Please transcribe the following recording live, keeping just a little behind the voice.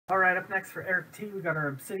Alright, up next for Eric T, we got our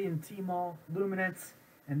Obsidian Tmall, luminance,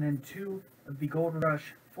 and then 2 of the Gold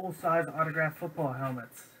Rush full-size autographed football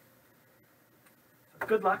helmets. So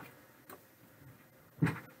good luck.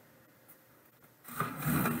 Let's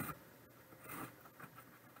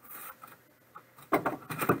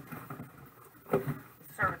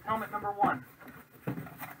start with helmet number 1.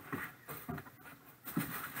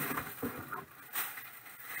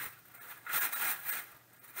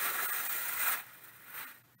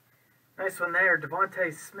 Nice one there,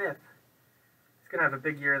 Devontae Smith. He's going to have a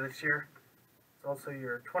big year this year. He's also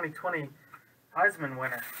your 2020 Heisman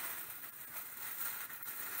winner.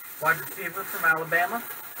 Wide receiver from Alabama.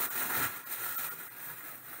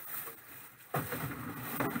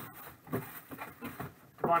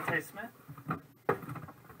 Devontae Smith.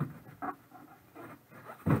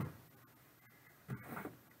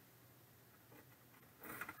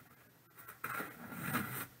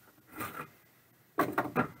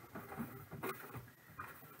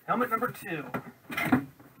 Helmet number 2.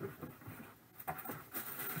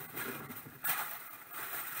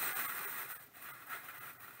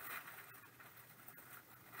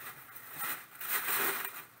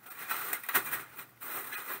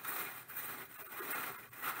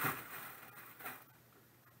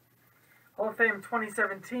 Hall of Fame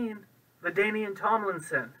 2017, LaDainian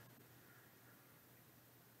Tomlinson.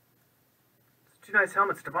 It's 2 nice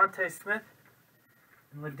helmets, Devontae Smith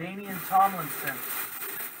and LaDainian Tomlinson.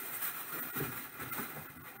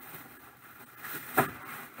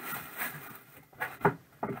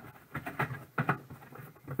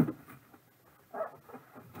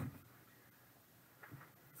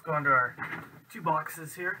 Let's go into our 2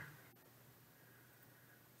 boxes here.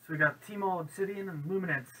 So we got Tmall, Obsidian, and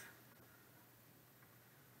Luminance.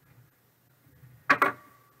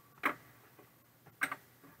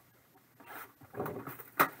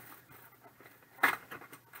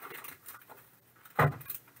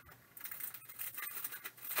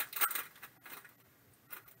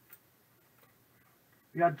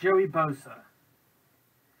 We got Joey Bosa,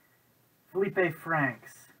 Felipe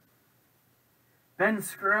Franks, Ben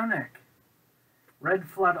Skronik, Red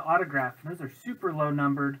Flood autograph. And those are super low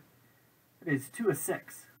numbered. It is 2 of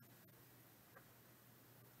 6.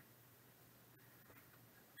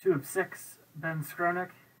 2 of 6, Ben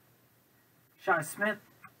Skronik, Shi Smith,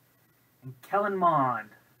 and Kellen Mond.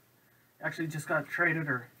 Actually just got traded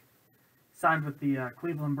or signed with the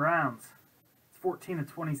Cleveland Browns. It's 14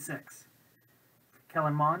 of 26.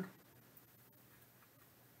 Kellen Mond.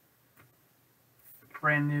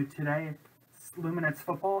 Brand new today. It's Luminance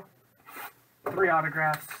football. 3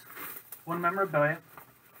 autographs. 1 memorabilia.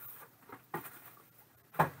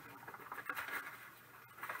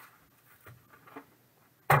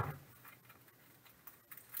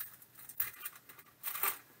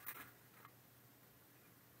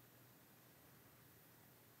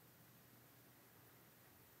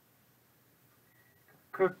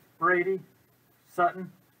 Cook, Brady,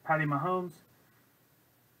 Sutton, Patty Mahomes,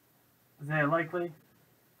 Isaiah Likely,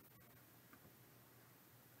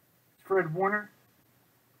 Fred Warner,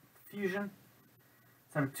 Fusion,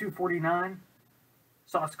 it's out of 249,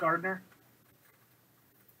 Sauce Gardner,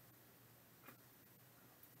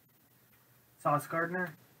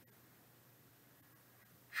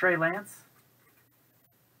 Trey Lance,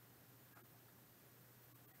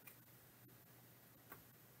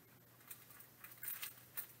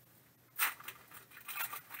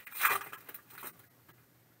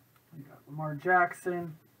 we got Lamar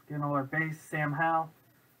Jackson, getting all our base, Sam Howell.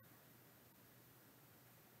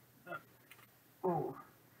 Oh.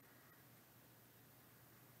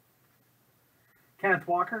 Kenneth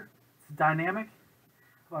Walker, it's dynamic.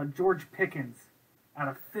 George Pickens out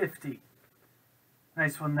of 50.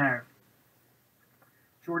 Nice one there.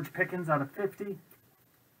 George Pickens out of 50.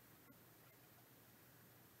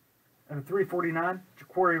 Out of 349,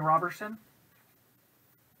 Jaquarii Robertson.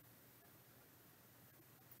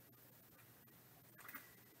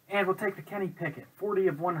 And we'll take the Kenny Pickett, 40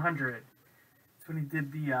 of 100. That's when he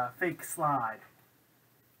did the fake slide.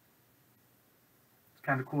 It's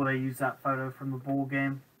kind of cool they used that photo from the bowl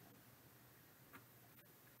game.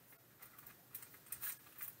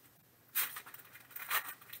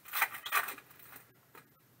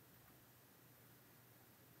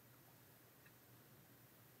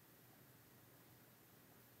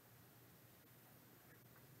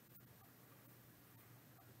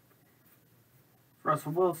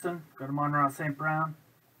 Russell Wilson, got Amon-Ra St. Brown.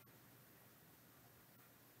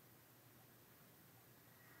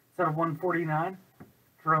 It's out of 149,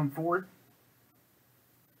 Jerome Ford.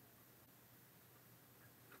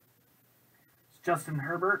 It's Justin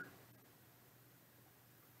Herbert.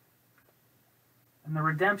 And the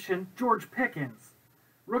redemption, George Pickens.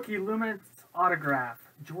 Rookie luminance autograph,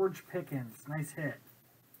 George Pickens. Nice hit.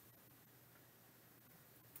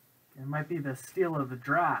 It might be the steal of the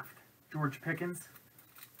draft, George Pickens.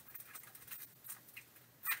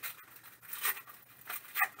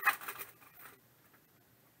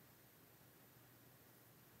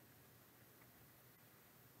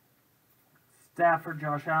 Stafford,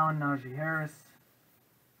 Josh Allen, Najee Harris.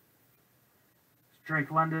 Drake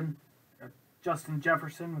London, Justin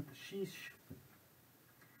Jefferson with the sheesh.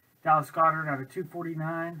 Dallas Goedert out of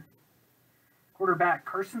 249. Quarterback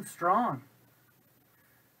Carson Strong.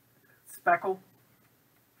 Speckle.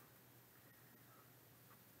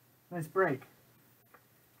 Nice break.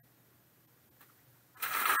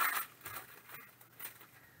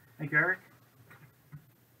 Thank you, Eric.